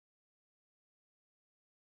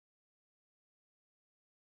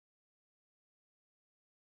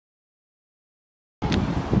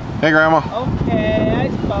Hey, Grandma. Okay, I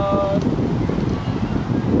suppose.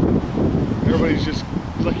 Everybody's just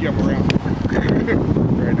lucky I'm around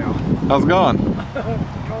right now. How's it going?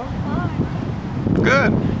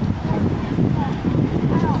 Good.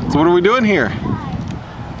 So what are we doing here?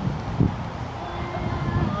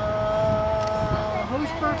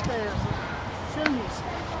 Whose birthday is it? Cindy's.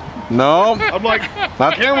 No. I'm like,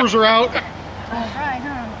 the cameras are out. Right,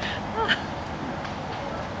 huh?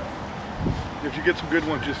 If you get some good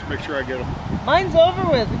ones, just make sure I get them. Mine's over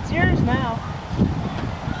with. It's yours now.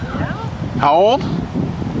 How old?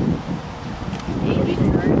 83.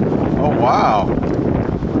 Oh, wow.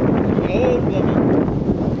 Old woman.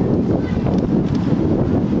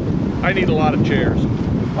 I need a lot of chairs.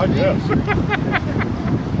 I guess.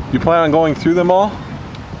 You plan on going through them all?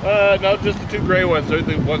 No, just the 2 gray ones. They're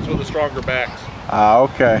the ones with the stronger backs. Ah,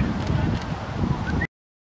 okay.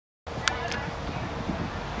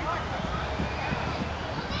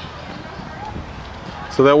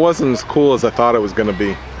 So that wasn't as cool as I thought it was going to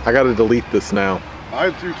be. I got to delete this now. I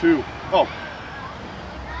do too. Oh.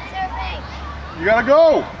 You gotta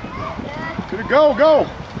go. Gotta go, go.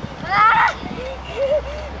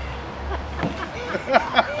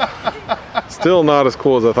 Still not as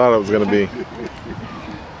cool as I thought it was going to be.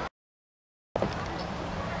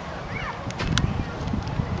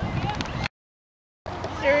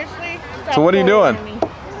 Seriously? Stop So what are you doing?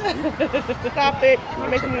 Stop it. You're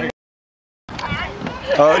making me...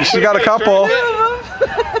 Oh, she got a couple.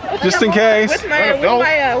 Just in case. With my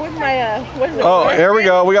what is it? Oh, here we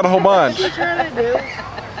go. We got a whole bunch.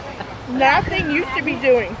 Nothing you should be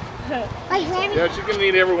doing. Yeah, she's gonna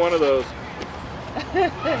need every one of those.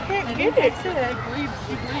 Can't get it.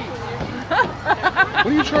 What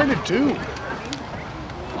are you trying to do?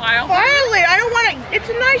 Finally, I don't want to. It's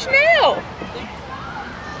a nice nail.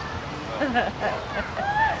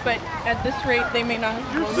 But at this rate, they may not.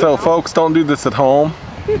 So, folks, don't do this at home.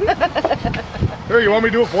 Here, you want me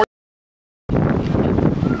to do it for you?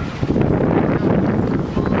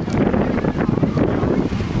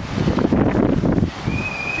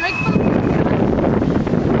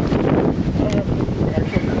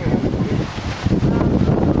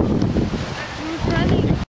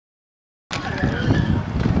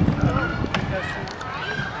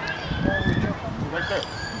 Right there.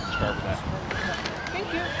 Start with that. Thank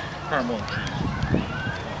you. Caramel and cheese.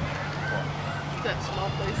 That small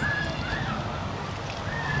place.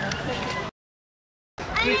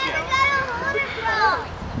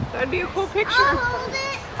 That'd be a cool picture. I'll hold it.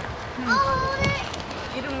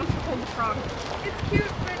 You don't want to hold the frog. It's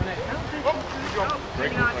cute, but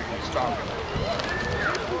Break it like you stop it.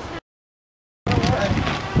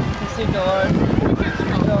 You see door. We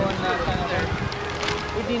can go in that kind of there.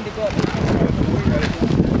 We need to go up.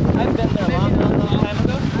 I've been there a long time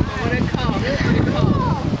ago. What it comes.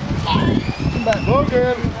 But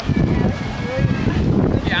Logan!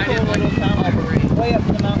 Yeah, I didn't like the town already. way up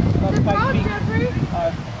the mountain, about 5 feet. Jeffrey.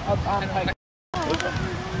 Up on Pike.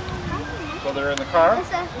 So they're in the car?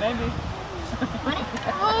 Maybe.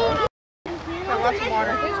 Lots of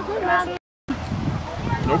water.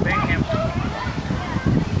 Nope.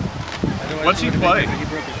 What's he play?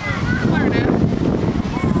 Clarinet.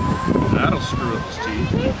 That'll screw up his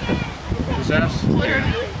teeth. Just ask Jan.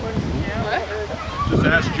 What? Just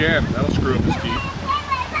ask Jan. That'll screw up his teeth.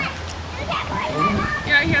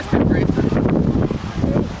 Yeah, he has to braces.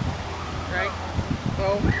 Right?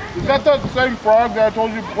 Oh. Is that the same frog that I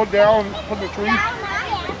told you to put down and put in the tree?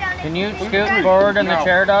 Can you scoot forward in the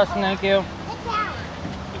chair, Dawson? Thank you.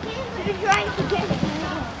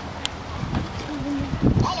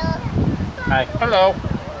 Hi. Hello.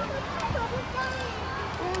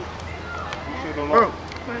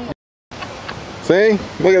 See?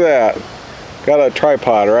 Look at that. Got a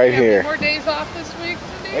tripod right here. More days off this week,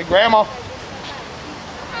 Cindy? Hey, Grandma.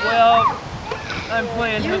 Well, I'm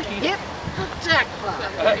playing hooky. Yep.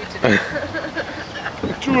 Jackpot.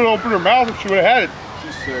 She would have opened her mouth if she would have had it.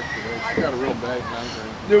 She's sick today. She got a real bad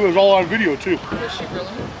migraine. It was all on video, too. Was she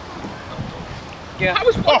really? Yeah. I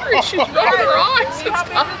was wondering, she's rubbing her eyes.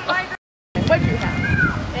 What'd you have?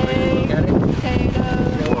 Eggs,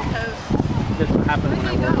 potatoes, toast. This happened when I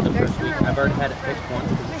worked the first week. I've already had it fixed once.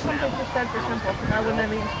 There's something just said for simple. I wouldn't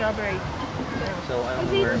have eaten strawberry. So I don't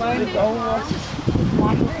know where Mine's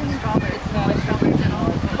waffles and strawberry. It's not a strawberry at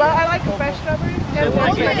all. Well, I like the fresh strawberries.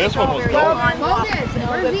 This one was Well,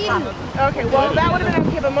 okay, well, that would have been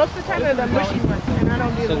okay, but most of the time they're the mushy ones, and I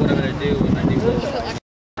don't do So them. what I'm going to do when I do this.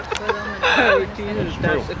 Oh, Jesus,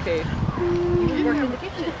 that's okay.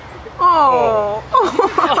 Oh.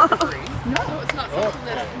 No, it's not something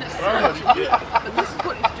that's necessary to do. But this is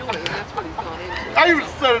what he's doing, and that's what he's gone into. I even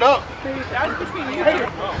set it up. That's between you two.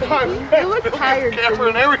 You look tired. Camera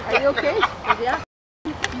and everything. Are you okay? Yeah.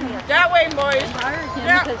 That way, boys.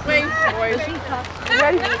 That way, boys.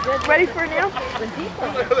 Ready for now?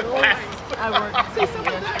 I worked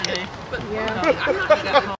yesterday. Yeah.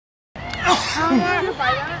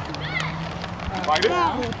 Bite it?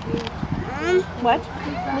 What?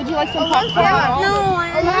 Would you like some popcorn? No,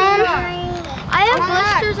 I have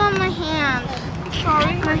blisters on my hands.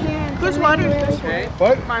 Sorry, my hands. Whose water is this?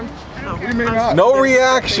 What? What do you mean not? No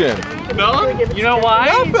reaction. No? You know why?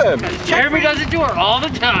 Nothing. Jeremy does it to her all the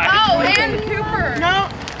time. Oh, and Cooper. No,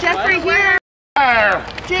 Jeffrey here.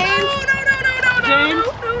 James. James,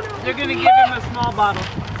 they're gonna give him a small bottle.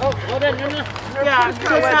 Oh, hold on, no. Yeah,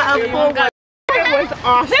 so it's not a full one. It was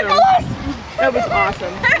awesome. That was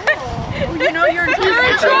awesome. You know you're in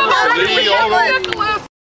Nicholas!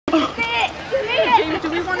 James, do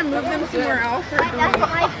we want to move them somewhere else, or do we want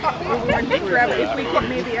to grab it if we can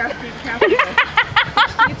maybe ask you to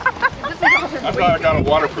I thought I got a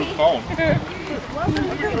waterproof phone.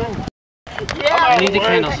 I need the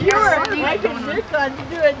candles. You were a dick on to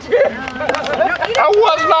do it too. I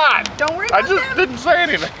was not! Don't worry I about just didn't say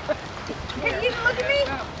anything. Can you look at me?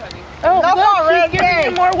 Oh, look, he's giving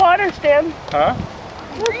you more water, Stan. Huh?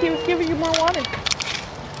 Look, he was giving you more water.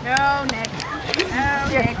 No, Nick. No,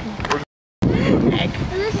 Nick.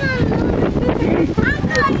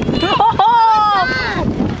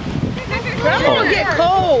 That's gonna get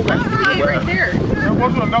cold. That's the gate right there. There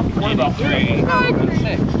wasn't enough to worry about. 3, 6.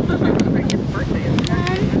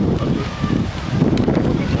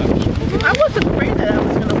 I wasn't afraid that I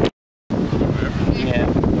was gonna. Yeah.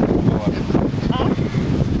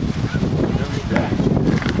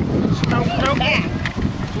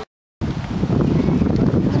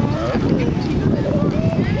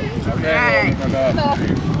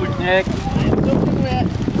 Nick.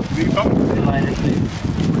 Lighter, please.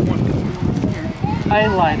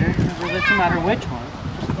 Highlighter. Well, it doesn't matter which one.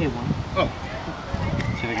 Just a one. Oh.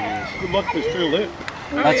 See if I can do this. Good luck if it's still lit.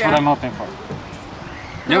 That's what I'm hoping for.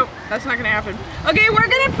 Nope. That's not gonna happen. Okay, we're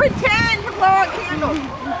gonna pretend to blow out candles.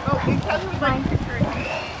 Oh, because we like picture it.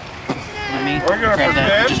 Let me We're gonna grab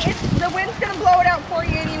that. pretend? The wind's gonna blow it out for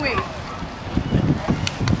you anyway.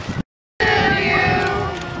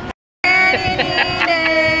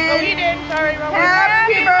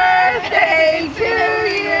 Happy birthday to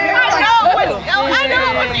you! I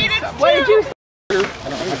know what needed to. What did you say? I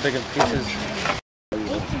don't know how big of pieces.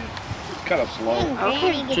 It's kind of slow.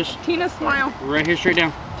 Okay, Just Tina, smile. right here, straight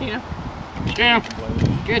down. Tina. Straight down.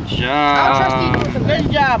 Good I'll job. trust you.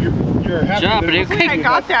 Good job. You're happy. Job, buddy. I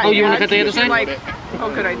got that. Oh, you want yeah. to cut the other You're side? like, oh,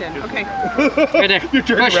 good, I did. Okay. Right there. You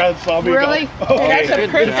turned Push. around and saw me. Really? Go, okay. That's a Good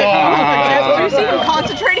perfect job. Do you see him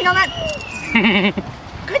concentrating on that?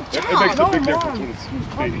 Good It job. makes a big difference when it's big.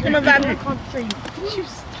 Come on, baby.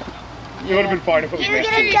 It would have been fine if it was You're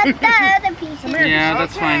missing. gonna get that other piece. Yeah,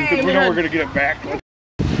 that's fine. Because we know we're going to get it back. Hey,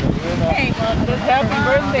 Happy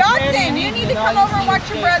birthday, Dawson, you need to come over and watch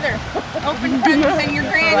your brother. Open presents and your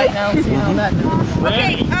granny.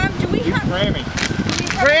 Okay, do we have Granny.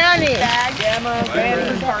 Granny.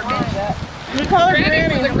 Granny. Garbage. We call her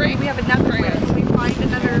Granny. We have another one. Can we find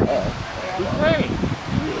another? Granny.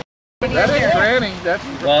 That ain't Granny. That's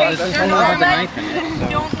Well, this is only with the knife in it.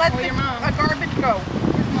 Don't let the garbage go.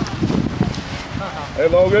 Hey,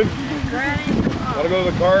 Logan. Want to go to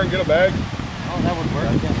the car and get a bag? Oh, that would work.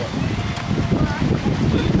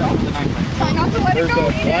 Try not to let it There's go.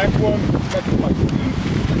 the black one.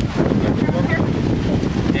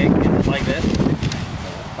 Okay, like this.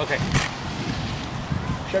 Okay.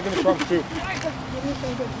 Check in the trunk too.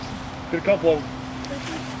 Get a couple of them.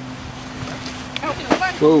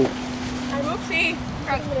 Whoa. Oopsie.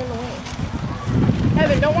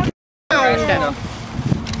 Heaven, don't want.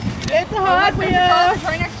 It's a hot wheel.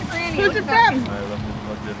 Right next to Granny. Who's it from?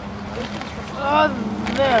 Oh,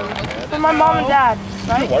 them. From my mom and dad, Your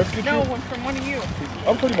right? wife get No, you? one from one of you.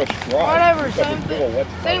 I'm pretty much dry. Whatever, Got this same big old wet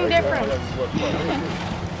spot same right now. difference.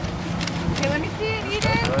 Okay, let me see it,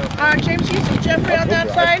 Eden. James, you see Jeffrey on that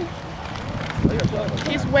side?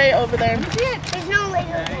 He's way over there. Let me see it. There's no way.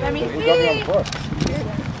 Let me We got it on see. front.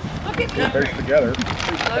 Look at me. Face together. Look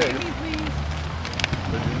at me, please.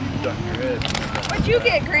 What'd you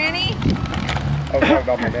get, Granny? I was right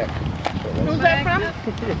down my neck. Who's that from?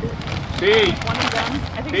 B. I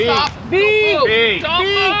think B. stop. B. B. Don't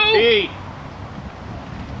B.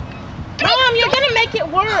 Mom, you're gonna make it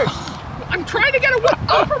worse. I'm trying to get a whip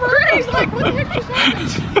off from her. He's like, what the heck just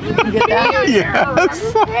happened? Yes.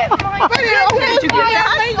 I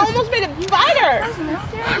almost made it biter.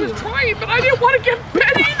 I was trying, but I didn't want to get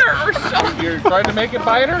bit either or something. You're trying to make it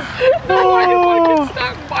bite her? I didn't want to get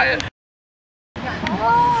stung by it.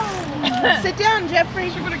 Sit down, Jeffrey.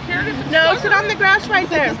 She would have cared if it's No, sit on the grass right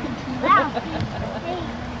there. How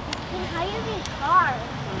you get cars?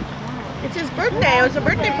 It's his birthday. It was a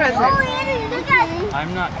birthday present. Oh, Annie, look at it.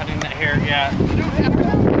 I'm not cutting that hair yet.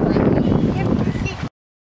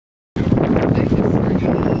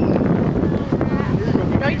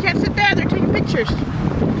 No, you can't sit there. They're taking pictures.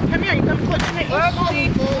 Come here. You come close to me.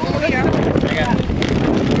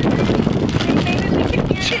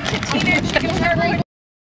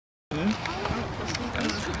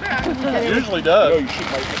 It usually does. No, you should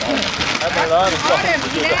make it on. I put it on and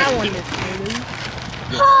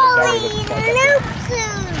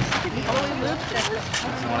Holy loopses!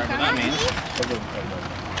 Whatever that means.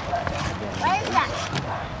 What is that?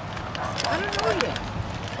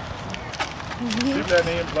 keep that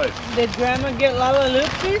knee in place. Did Grandma get Lala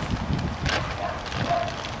Loopsies?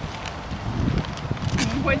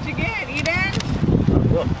 What'd you get, Eden?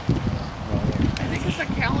 Look. I think it's a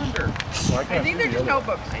calendar. Well, I think they're just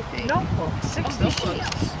notebooks, I think. Notebooks. 60 sheets. The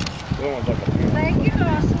other one's like a Thank you,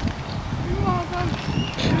 Dawson. You're welcome.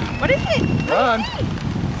 What is it? run.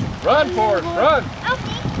 Run, Forrest, run.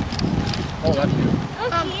 Okay. Oh, that's you.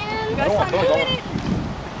 Okay. You guys Go on, want to go on. get it?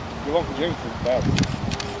 Your Uncle James is bad.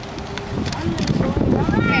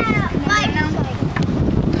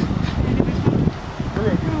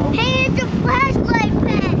 Hey, it's a flashlight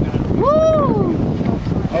pen. Woo!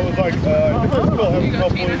 I was like, I think I still have a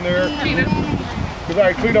couple in there. Because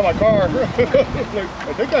I cleaned out my car. Like,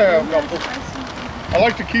 I think I have a couple. I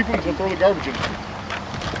like to keep them to throw the garbage in.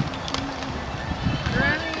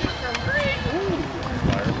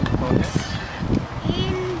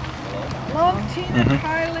 Love Tina,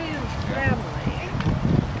 Kylie, and family.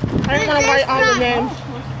 I don't want to write all the names.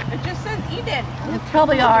 It just says Eden. It's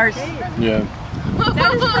probably ours. Yeah.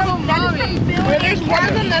 That is from Bill. Well, there's one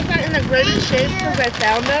of them that's not in the greatest shape because I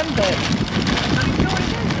found them, but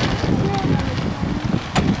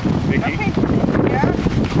Mickey. Yeah.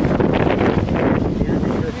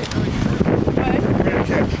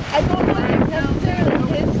 I don't know if it's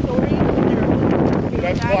necessarily his story.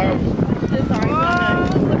 That's why I was. Oh,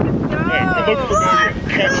 look at that. Hey, it looks familiar.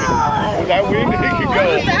 Catch it. With that wind, it can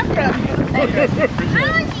Where's go. that from?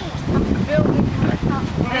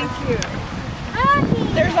 Thank you.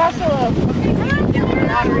 There's also a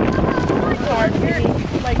lottery card.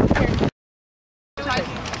 Like,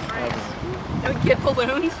 Get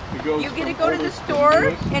balloons. You get to go to the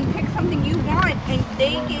store and pick something you want, and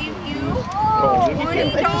they gave you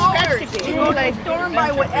 $20 to go to the store and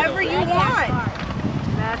buy whatever you want.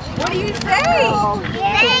 What do you say?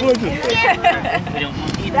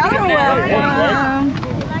 That'll work.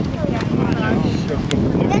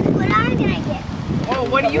 That's what I'm gonna get. Oh,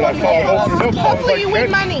 what do you want to get? hopefully you win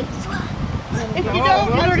money. If you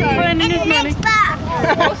don't, And the next box.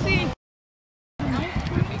 We'll see.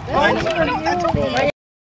 That's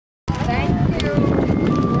Thank you.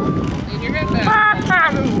 And you're good back.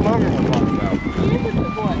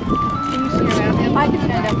 I can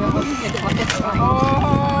stand up and look at it. Oh.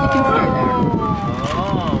 Oh,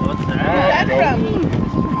 what's Where's that? that from?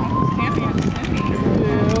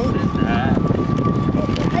 What is that?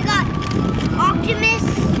 I got Optimus.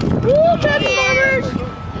 Ooh, Transformers!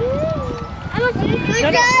 Who's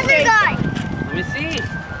the other guy? Let me see.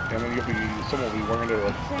 And then someone will be wearing it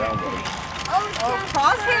down there. Oh,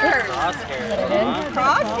 crosshairs. Crosshairs.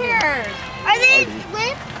 Crosshairs. Are they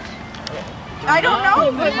flipped? I don't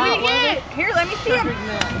know, but What we get? here, let me see them.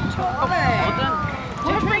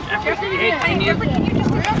 Jeffrey, Hey, can you? can you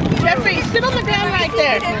just Jeffrey, sit on the ground right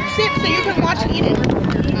there. Sit so you can watch Eden.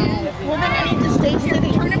 Well, then you need to stay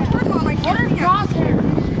sitting. turn him toward Mom? I can't see him.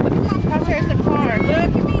 Crosshair's the car. Look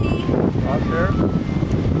at me. Crosshair?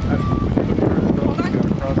 Hold on.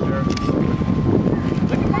 Crosshair.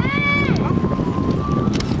 Look at Mom.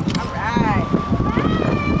 All right.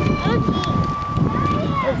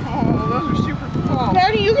 Oh, those are super cool.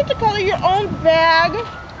 Daddy, you get to color your own bag.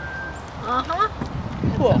 Uh-huh.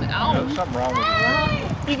 Cool. There's something wrong with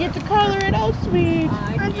it. You get to color it. Oh, sweet.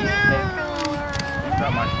 Got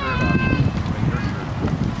my shirt on.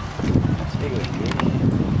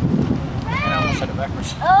 I almost said it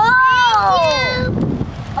backwards. Oh!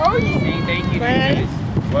 Saying thank you to you guys.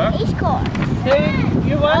 What? Race car. Hey,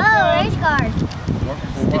 you Oh, want race cars.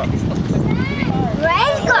 For what?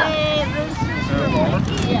 Race car.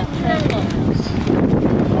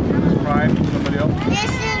 Prime, somebody else?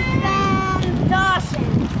 This is from Dawson.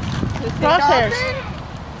 Crosshairs.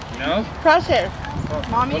 No? Crosshair.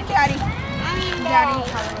 Mommy and Daddy. Daddy.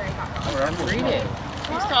 Read it.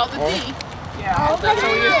 We saw the D. Yeah. Oh, That's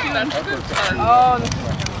how we used to. That's a good start. Oh,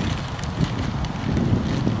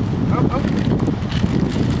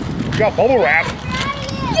 We got bubble wrap.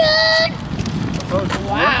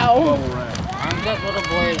 Wow. That little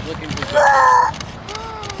boy is looking for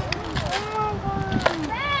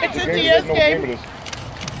It's a DS game.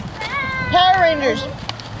 Power Rangers.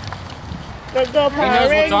 Let's go Power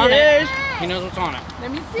Rangers. He knows what's on it.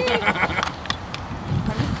 Let me see.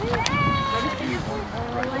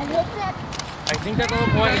 I think that little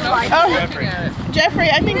boy is Oh, Jeffrey,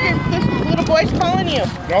 I think this little boy's calling you.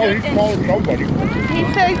 No, he's calling nobody.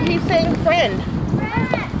 He's saying friend.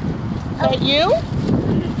 Is that you?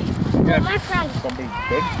 Somebody's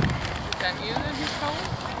dead.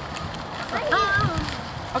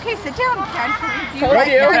 Okay, sit down, Dad. Do you Told like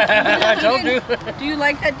you. that? I told you. Do you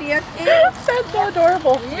like that DS game? That's so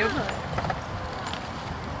adorable.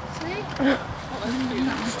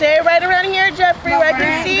 Stay right around here, Jeffrey, where I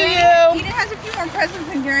can see you. Eden has a few more presents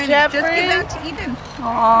in here, and Jeffrey. just give that to Eden.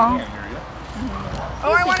 Aww.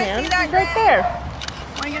 Oh, I want to see that. Right there.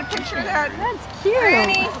 Want to get a picture of that? That's cute.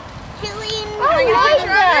 Granny. I like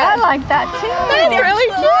that. I like that too. That's really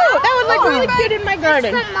cute. That would look really cute in my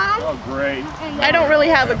garden. Oh, great. I don't really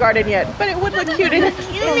have a garden yet, but it would look cute in the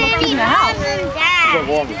house. From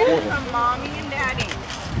Mommy and Daddy.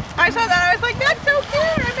 I saw that. I was like, that's so cute.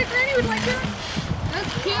 I bet Granny would like that.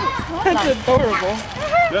 That's cute. That's adorable.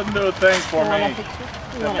 Doesn't do a thing for me.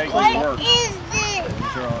 That makes me work. Is this?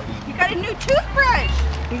 You got a new toothbrush.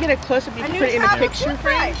 You get a close up, you A can new put it in a cover picture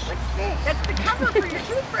frame. toothbrush. That's the cover for your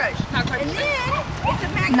toothbrush. And then it's a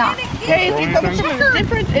magnetic game. Hey, if you come from a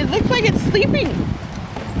different, it looks like it's sleeping.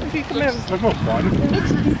 If you come in. That's no fun.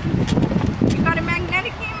 You got a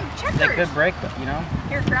magnetic game of checkers. That could break, you know?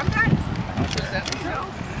 Here, grab that.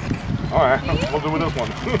 All right, we'll do with this one.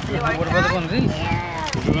 You like What that? about the one of these?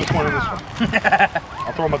 We'll do this one and this one.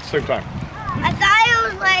 I'll throw them at the same time. I thought it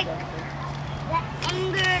was like the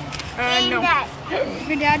anger thing no. that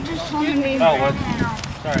your dad just told me. Oh, what?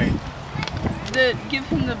 Sorry. Give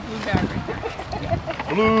him the blue bag right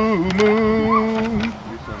there. Blue moon.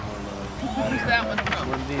 Who's that one from?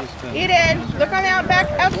 What are these things? Eden, look on the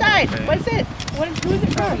outside. What is it? Who is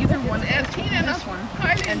it from? Either one. And Tina and this one.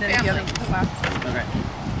 And then the other last one. Okay.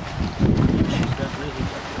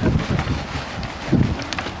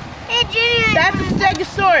 Hey, Junior. That's a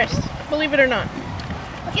Stegosaurus, believe it or not.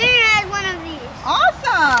 Junior has one of these.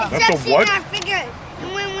 Awesome. That's It's a what? in our figure.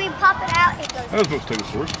 And when we pop it out, it goes. That is no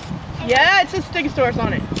Stegosaurus. Yeah, it says Stegosaurus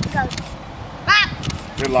on it. It goes. Pop.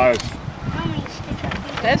 It lies. Mommy, stick our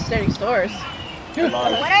finger. That's Stegosaurus. It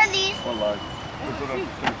lies. What are these? What lies? It's not a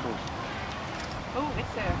Stegosaurus. Oh,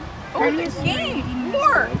 it's a. Oh, it's a game.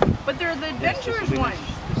 More. But they're the adventurous ones.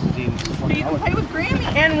 This is Eden's. So you can play with Grammy.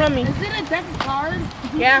 And Rummy. Is it a deck of cards?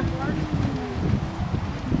 Yeah.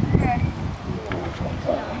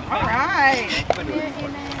 All right.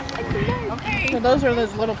 Okay. So those are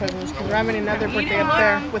those little presents because we're having another birthday up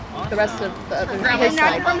there with the rest of the other And his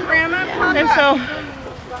that's side. from Grandma and And Papa.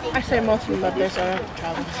 so I say most of them up there, so I don't have to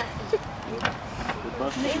travel.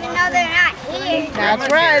 Even though they're not here. That's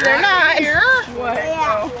right, they're not. What?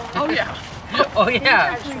 Yeah. Oh, yeah. Oh,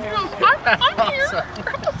 yeah. It's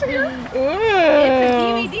a Ooh.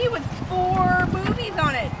 DVD with 4 movies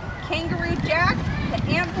on it. Kangaroo Jack, the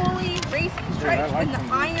Ant Bully, Racing Stripes, and the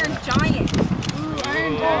Iron Giant.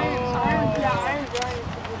 Iron Giant.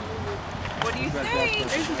 What do you say?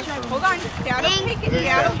 Hold on. Dad'll take it.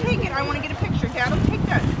 Dad'll take it. I want to get a picture. Dad'll take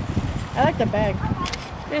that. I like the bag.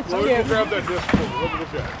 It's Well, cute. we'll grab that disc. Look at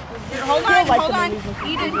this guy. Here, hold on. Hold on.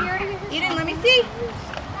 Eden, let me see.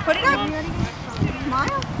 Put it up.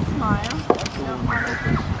 Smile. Smile.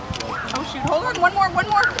 Oh, shoot. Hold on. One more.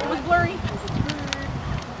 It was blurry.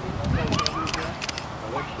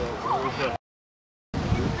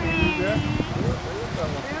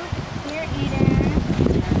 Here, Eden.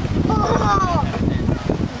 Oh.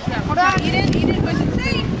 Hold on. Eden, what does it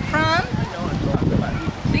say? From?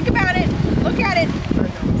 Think about it. Look at it.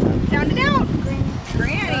 Sound it out.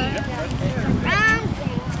 Granny.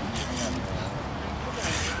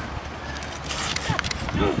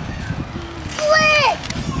 Split.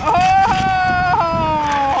 Oh!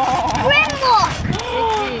 Grimlock.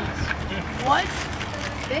 What?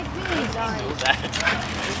 Big beans.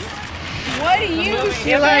 What do you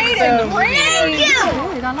say likes to those. Granny?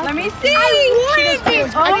 Let me see. I wanted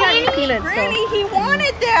this. I can't eat peanuts, Granny, he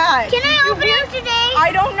wanted that. Can I open it today?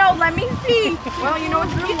 I don't know. Let me see. Well, you know what?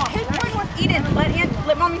 His one was Eden.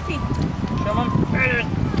 Let Mommy see. Show them.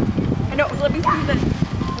 I know. Let me see this.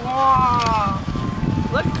 Wow.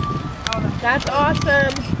 Look. That's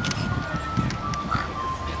awesome.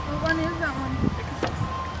 What one is that one?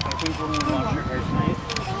 I think when we wash your hair tonight,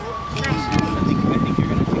 I think you're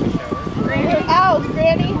going to take a shower. Owls,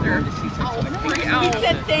 Granny. He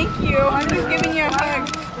said thank you. I'm just giving you a hug.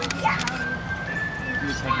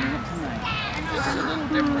 taking it tonight. This is a little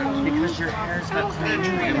different. Because your hair's got clean.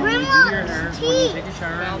 And when you do your hair, when you take a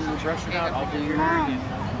shower and you brush it out, I'll do your hair again.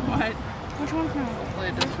 What? Which one from? Hopefully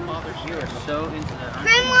it doesn't bother you. You are so into that.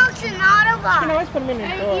 Grim walks an Autobot. You can always put him in the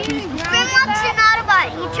door. Grim walks an Autobot.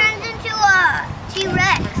 He turns into a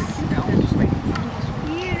T-Rex.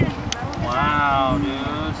 Wow, dude,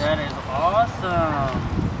 that is awesome.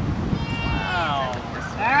 Wow.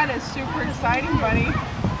 That is super exciting, buddy.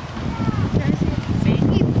 If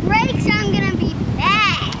he breaks, I'm gonna be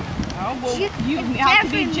mad. Oh, well, you have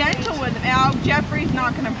to be gentle with him. Oh, Jeffrey's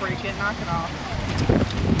not going to break it. Knock it off.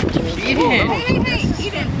 Eden. Hey,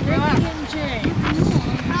 Eden.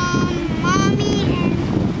 Mommy and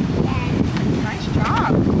Nice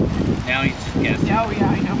job. Now he's just guessing. Oh, yeah,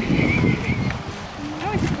 I know.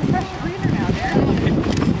 Oh, he's a professional reader now, there.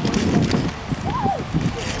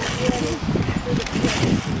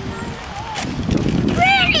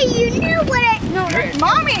 Granny, you knew what I... No,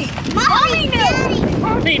 Mommy! Mommy knew! Daddy.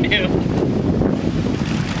 Mommy knew.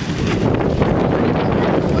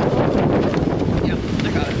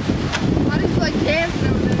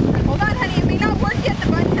 Hold on, honey. It may not work yet. The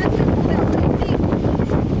button has to pull out. Let me see.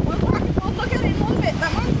 We'll look at it in a little bit.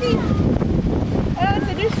 Let Mom see. Oh, it's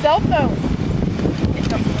a new cell phone. It's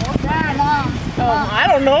a more. Yeah, Mom. Oh, I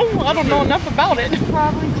don't know. I don't know enough about it.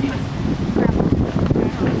 Probably too.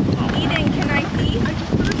 Eden, can I see?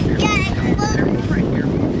 Yeah, it's close.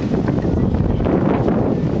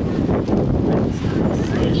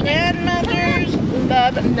 Grandmother's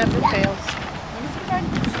love never fails.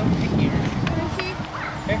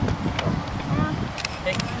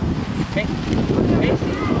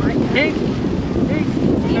 Hey.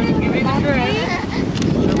 Give me the dress.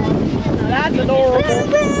 That's adorable.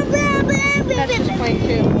 That's just plain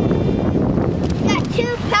too. Got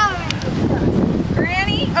 2 Power Rangers.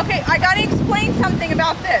 Granny, okay, I gotta explain something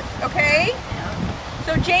about this, okay?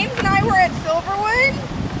 So James and I were at Silverwood,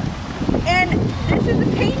 and this is a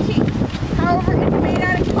painting. However, it's made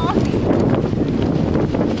out of coffee.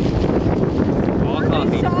 All coffee.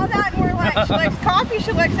 We saw that and we're like, she likes coffee,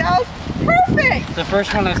 she likes owls. Perfect! The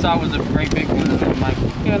first one I saw was a great big one, and I'm like,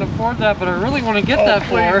 I can't afford that, but I really want to get that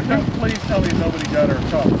for her. Please tell me nobody got her a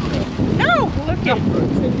cup. No, look at it.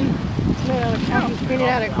 It's painted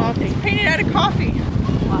out of coffee. It's painted out of coffee.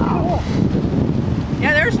 Wow.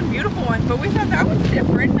 Yeah, there are some beautiful ones, but we thought that was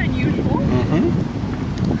different, unusual.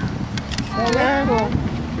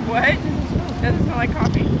 What? Doesn't smell like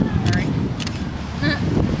coffee. All right.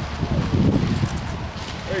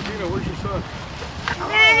 Hey, Gina, where's your son?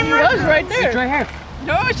 He was right It's there. right here.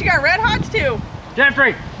 No, she got red hots too.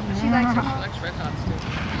 Jeffrey! She likes red hots too.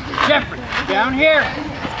 Jeffrey! Down here!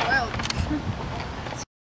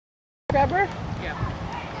 Grab her.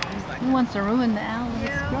 Who wants to ruin the owl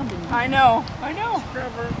with scrubbing? I know.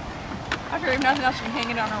 Scrubber. I figure if nothing else, she can hang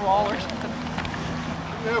it on her wall or something.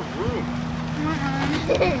 You have room.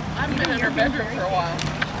 I've been in her bedroom for a while.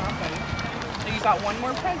 So you got one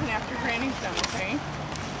more present after Granny's done, okay?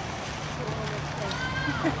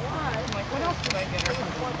 I'm like, what else did I get her?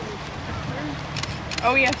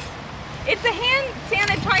 Oh yes. It's a hand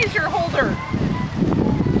sanitizer holder.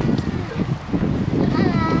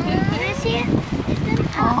 Can I see it?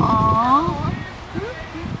 Aww.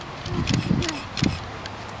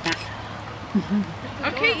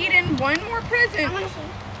 Okay, Eden, one more present.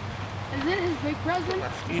 Is it his big present?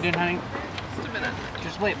 Eden, honey. Just a minute.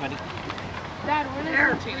 Just wait, buddy. Dad,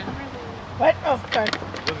 where is it? What? Oh, sorry.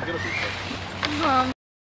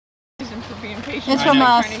 Reason for being patient. It's from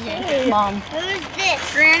us, Mom. Who's this?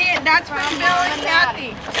 Granny, that's from Bill and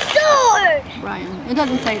Kathy. Sword! Ryan. It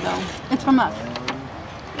doesn't say though. It's from us.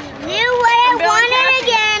 Knew what I Bill and wanted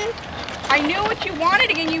again. I knew what you wanted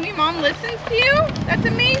again. You mean Mom listens to you? That's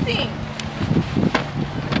amazing.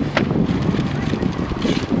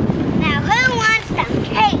 Now who wants some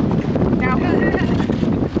cake? Now,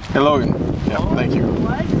 Hey Logan. Yeah, thank you.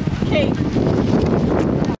 cake.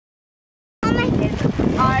 Mama,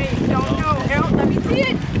 I don't know. Harold, let me see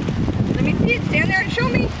it. Let me see it. Stand there and show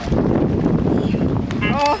me.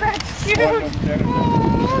 Oh, that's cute.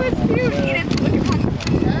 Oh, that's cute. Eat it. Look at Mom.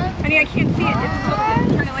 Honey, I can't see it. It's tilted.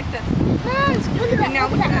 Turn it like this. And now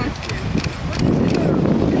look at Mom.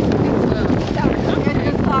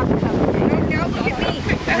 Now look at me.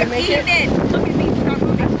 Look at me. Look at me. Stop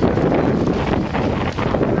moving.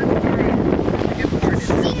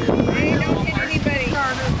 Hey, don't hit anybody.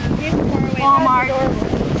 Walmart.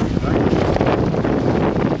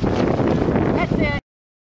 That's it.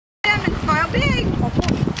 And smile big.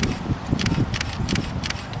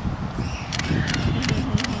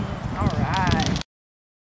 All right.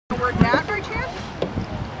 We're that by chance?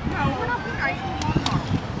 No, we're not being ice cream.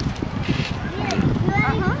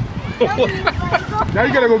 Now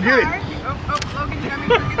you gotta go get it. Oh, Logan, you gotta make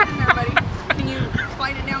sure it gets in there, buddy. Can you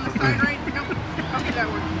slide it down the side right? Nope. Okay, that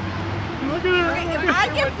works. Okay, if I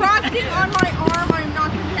get frosting on my arm, I'm not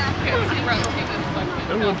gonna have it.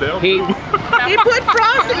 He put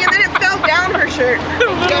frosting and then it fell down her shirt.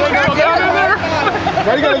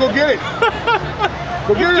 Now you gotta go get it.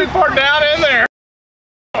 Go get it. Too far down in there.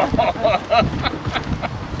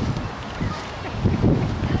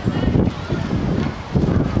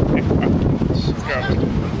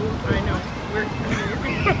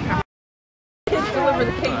 Kids deliver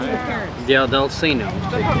the cake to the parents. yeah, they'll see no. Can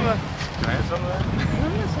I have some of that?